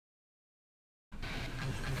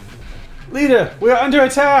Leader, we are under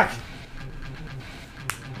attack!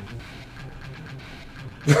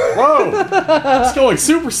 Whoa! It's going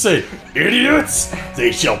super safe! Idiots!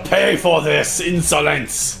 They shall pay for this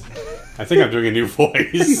insolence! I think I'm doing a new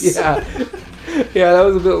voice. Yeah. Yeah, that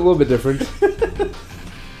was a little bit different.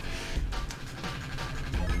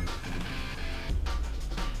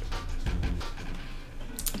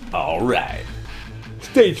 Alright.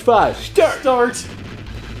 Stage 5, start!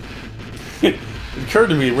 It occurred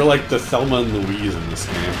to me, we're like the Thelma and Louise in this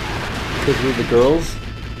game. Because we're the girls?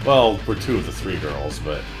 Well, we're 2 of the 3 girls,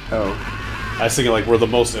 but... Oh. I was thinking like we're the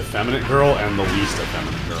most effeminate girl and the least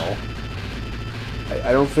effeminate girl.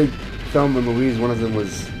 I don't think Thelma and Louise, one of them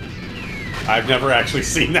was... I've never actually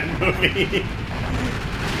seen that movie.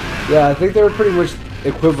 Yeah, I think they were pretty much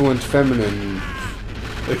equivalent feminine.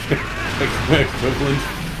 Equivalent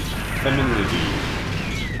femininity.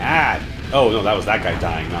 Ah! Oh no, that was that guy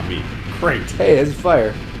dying, not me. Great. Hey, it's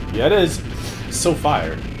fire. Yeah, it is. So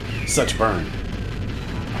fire. Such burn.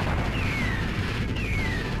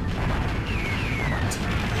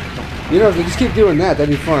 You know, if they just keep doing that, that'd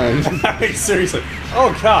be fun. Seriously.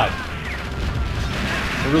 Oh god.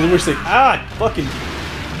 I really wish they... Ah! Fucking...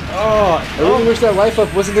 Oh! I really wish that life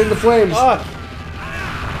up wasn't in the flames.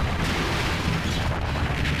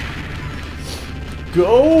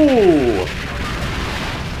 Go!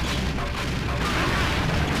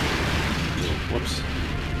 Whoops.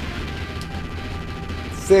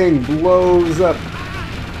 Thing blows up.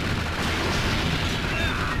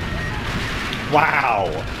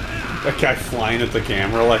 Wow! That guy flying at the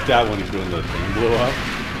camera like that when he's doing the thing blew up.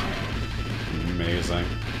 Amazing.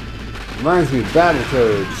 Reminds me of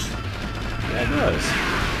Battletoads. Yeah, it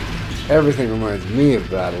does. Everything reminds me of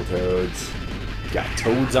Battletoads. Got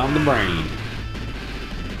toads on the brain.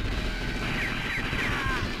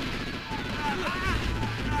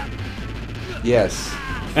 Yes.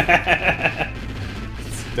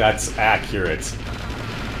 That's accurate.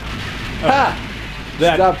 Ha!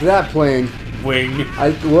 That Stop that plane. wing.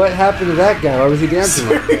 What happened to that guy? Why was he dancing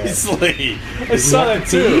like that? Seriously! I saw that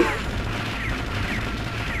too.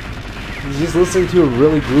 He's just listening to a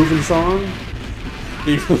really grooving song?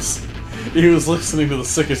 He was listening to the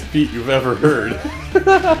sickest beat you've ever heard.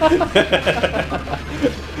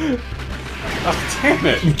 Oh, damn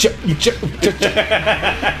it!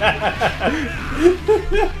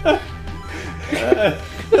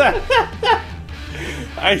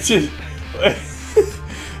 I just...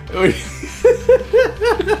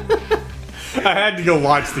 I had to go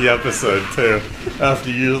watch the episode too. After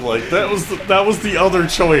you like that was the other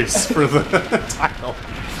choice for the title.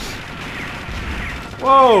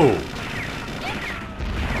 Whoa!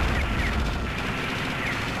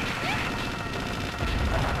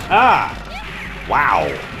 Ah! Wow!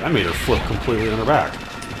 That made her flip completely on her back.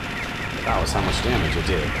 That was how much damage it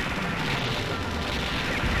did.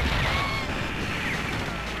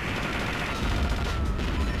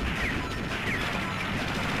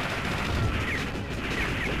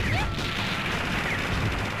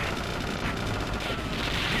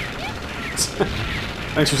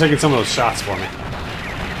 Thanks for taking some of those shots for me.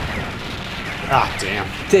 Ah, damn.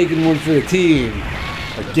 Taking one for the team.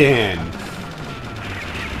 Again.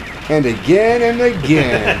 And again and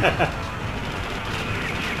again.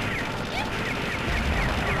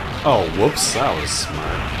 Oh, whoops. That was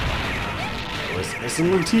smart. It was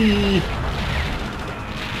SMT.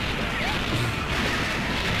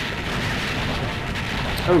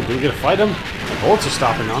 Oh, did we get to fight him? The bullets are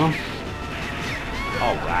stopping on him.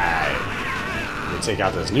 Alright. We'll take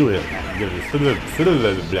out this new...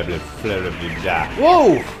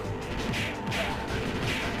 Whoa!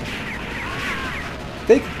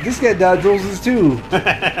 This guy dodge rolls his too.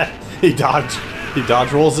 He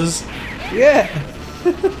dodge rolls his? Yeah.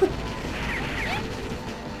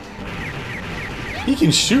 He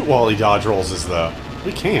can shoot while he dodge rolls his though.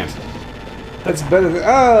 We can't. That's better than...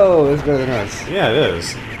 Oh, that's better than us. Yeah, it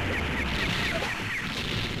is.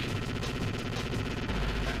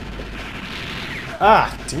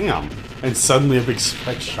 Ah, damn. And suddenly a big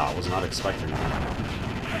spike shot. Was not expecting that.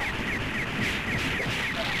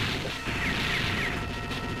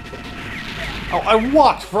 Oh, I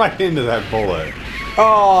walked right into that bullet.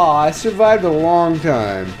 Oh, I survived a long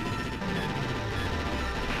time.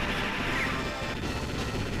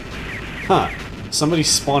 Huh. Somebody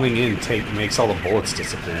spawning in makes all the bullets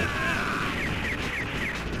disappear.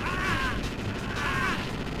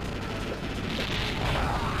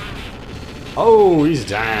 Oh, he's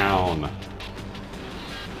down.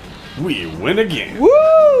 We win again.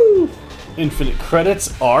 Woo! Infinite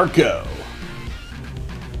credits are go.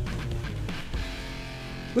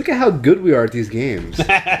 Look at how good we are at these games.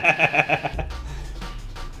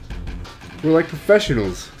 We're like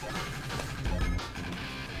professionals.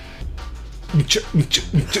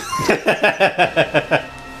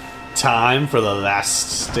 Time for the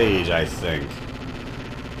last stage, I think.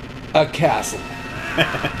 A castle.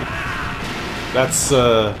 That's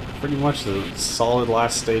pretty much the solid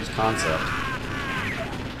last stage concept.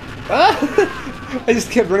 I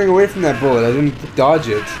just kept running away from that bullet. I didn't dodge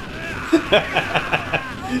it.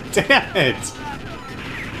 Damn it!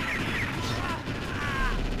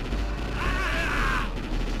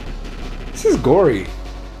 This is gory.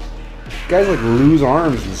 Guys like lose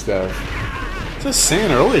arms and stuff. Just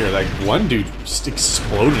saying earlier, like one dude just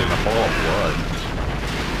exploded in a ball of blood.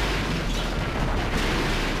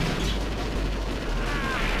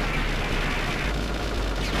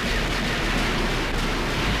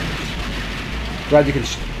 Glad you can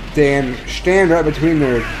stand right between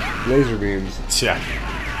their laser beams. Yeah.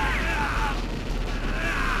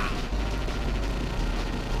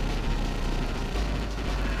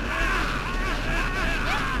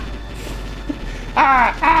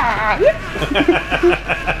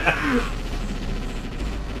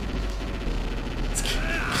 It's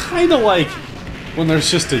kind of like when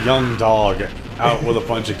there's just a young dog out with a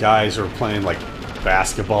bunch of guys who are playing like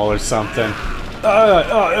basketball or something.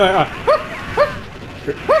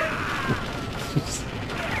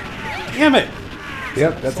 Damn it!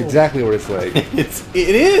 Yep, that's exactly what it's like. It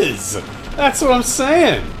is. That's what I'm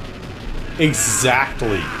saying.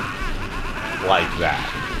 Exactly like that.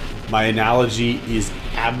 My analogy is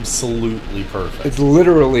absolutely perfect. It's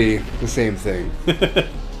literally the same thing.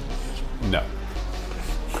 No.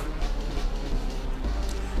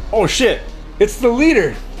 Oh shit! It's the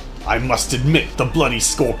leader! I must admit the bloody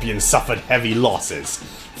scorpion suffered heavy losses.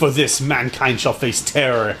 For this, mankind shall face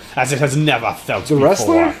terror as it has never felt The before.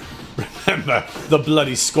 wrestler? Remember, the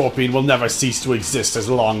bloody scorpion will never cease to exist as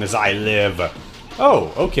long as I live.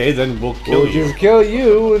 Oh, okay, then we'll kill We'll you. just kill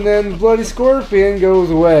you, and then Bloody Scorpion goes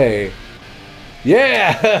away.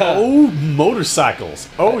 Yeah! Oh, motorcycles.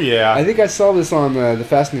 Oh, yeah. I think I saw this on the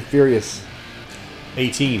Fast and Furious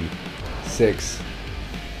 18. 6.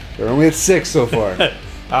 They're only at 6 so far.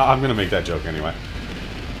 I'm gonna make that joke anyway.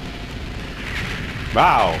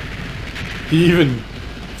 Wow. He even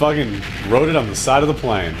fucking wrote it on the side of the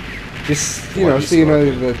plane. Just, you know, so you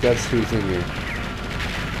know that that's who's in here.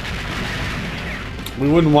 We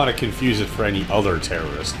wouldn't want to confuse it for any other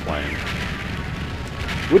terrorist plane.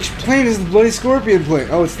 Which plane is the Bloody Scorpion plane?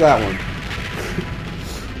 Oh, it's that one.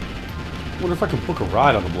 I wonder if I can book a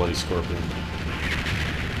ride on the Bloody Scorpion.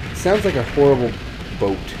 Sounds like a horrible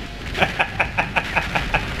boat.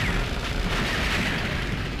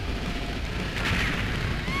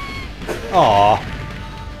 Aww.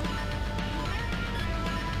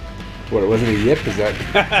 What, it wasn't a yip? Is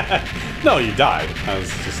that... No, you died. I was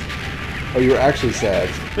just... Oh, you were actually sad.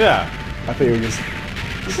 Yeah. I thought you were just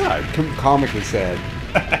Died. comically sad.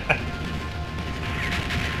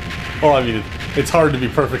 Well, I mean, it's hard to be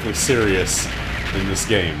perfectly serious in this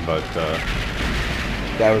game, but,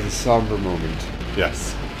 That was a somber moment.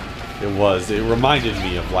 yes. It was. It reminded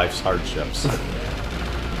me of life's hardships.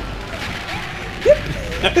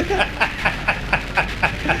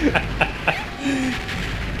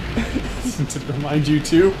 Doesn't it remind you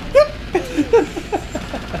too?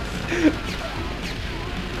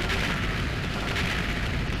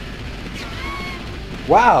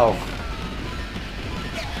 Wow.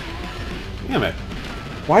 Damn it.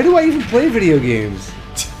 Why do I even play video games?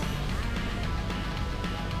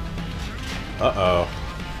 Uh-oh.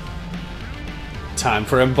 Time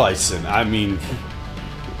for M. Bison. I mean,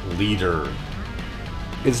 leader.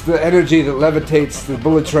 It's the energy that levitates the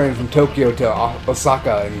bullet train from Tokyo to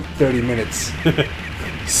Osaka in 30 minutes.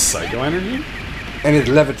 Psycho energy? And it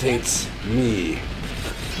levitates me.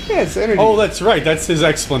 Yeah, it's energy. Oh, that's right. That's his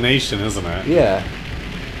explanation, isn't it? Yeah.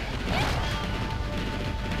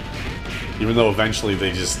 Even though eventually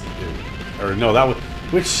they just... Or no, that was...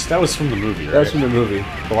 Which... That was from the movie, right? That's from the movie.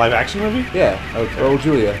 The live-action movie? Yeah. Okay. Raúl,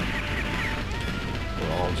 Juliá.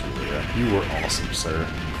 Raúl, Juliá. You were awesome, sir.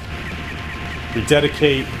 We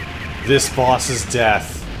dedicate this boss's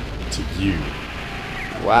death to you.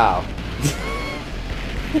 Wow.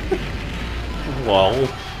 Well,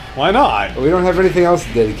 why not? We don't have anything else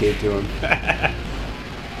to dedicate to him.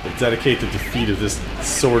 We'll dedicate the defeat of this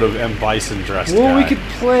sort of M. Bison dressed Well, guy. we could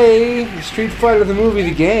play Street Fighter the movie,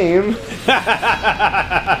 the game.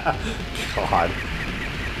 God.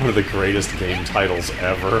 One of the greatest game titles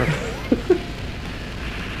ever.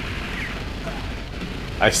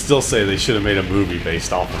 I still say they should have made a movie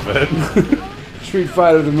based off of it. Street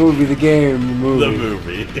Fighter the movie, the game, the movie. The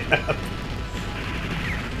movie, yeah.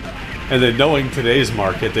 And then knowing today's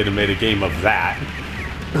market, they'd have made a game of that.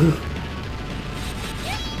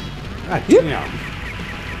 God Yep. damn.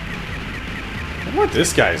 I want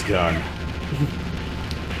this guy's gun.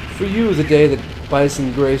 For you, the day that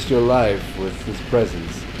Bison graced your life with his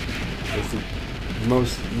presence was the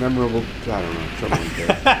most memorable. I don't know, something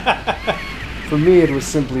like that. For me, it was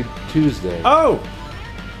simply Tuesday. Oh!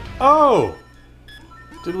 Oh!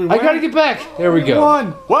 Did we win? I gotta get back. There we go.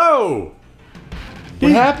 Won! Whoa!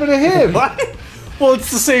 What happened to him? What? Well,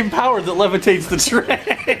 it's the same power that levitates the train.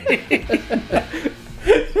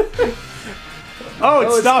 Oh,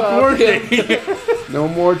 it stopped working. No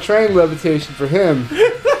more train levitation for him.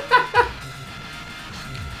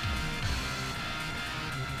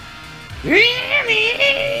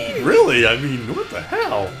 Really? I mean, what the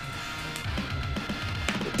hell?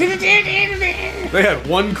 They had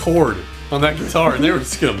one chord on that guitar and they were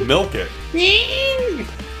just gonna milk it.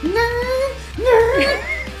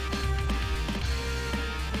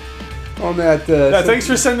 On that. Yeah, thanks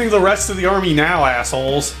for sending the rest of the army now,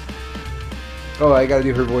 assholes. Oh, I gotta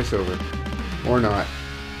do her voiceover. Or not.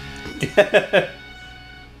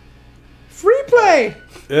 Free play!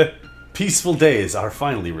 Peaceful days are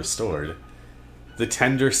finally restored. The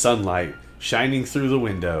tender sunlight shining through the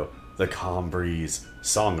window, the calm breeze,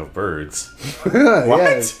 song of birds. What?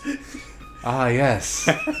 Yes. Ah, yes.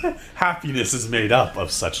 Happiness is made up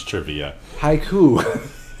of such trivia. Haiku.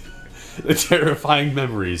 The terrifying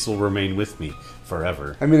memories will remain with me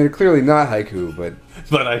forever. I mean, they're clearly not haiku, but...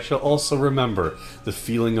 But I shall also remember the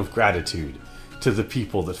feeling of gratitude to the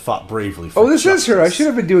people that fought bravely for Oh, this justice. is her. I should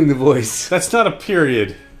have been doing the voice. That's not a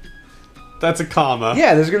period. That's a comma.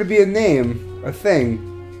 Yeah, there's gonna be a name. A thing.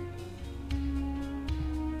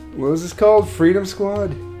 What was this called? Freedom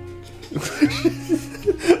Squad?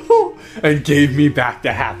 And gave me back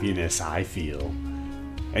the happiness I feel.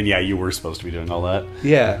 And yeah, you were supposed to be doing all that.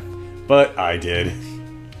 Yeah. But I did.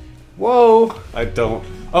 Whoa. I don't...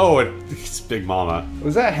 Oh, it's Big Mama.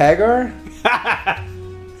 Was that Hagar?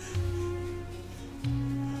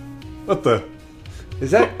 What the...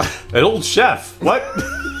 Is that... An old chef. What?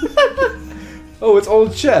 Oh, it's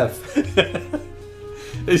Old Chef.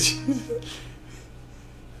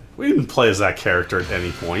 We didn't play as that character at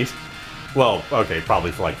any point. Well, okay,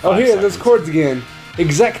 probably for like 5 Oh, here, seconds. those chords again.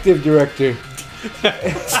 Executive Director.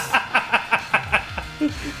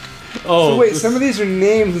 Oh, So wait, some of these are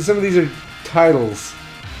names and some of these are titles.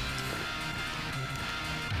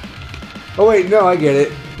 Oh wait, no, I get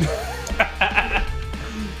it.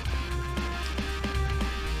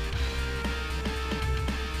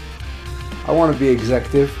 I want to be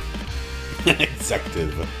executive.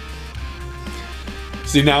 Executive.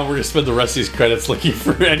 See, now we're gonna spend the rest of these credits looking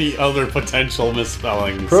for any other potential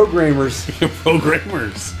misspellings. Programmers.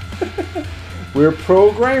 Programmers. We're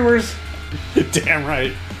programmers. Damn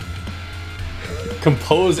right.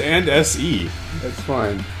 Compose and SE. That's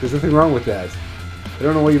fine. There's nothing wrong with that. I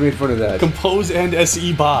don't know why you made fun of that. Compose and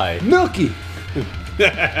SE by Milky!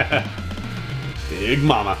 Big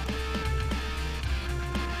Mama.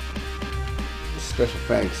 Special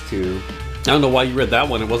thanks to I don't know why you read that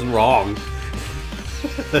one. It wasn't wrong.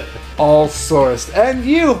 All Sourced and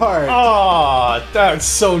you, Heart! Aw, that's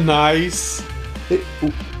so nice.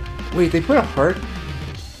 Wait, they put a heart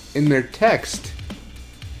in their text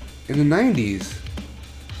in the 90s.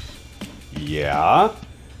 Yeah.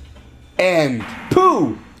 And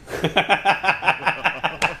poo!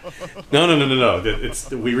 No. It's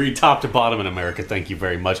we read top to bottom in America. Thank you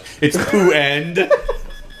very much. It's poo end.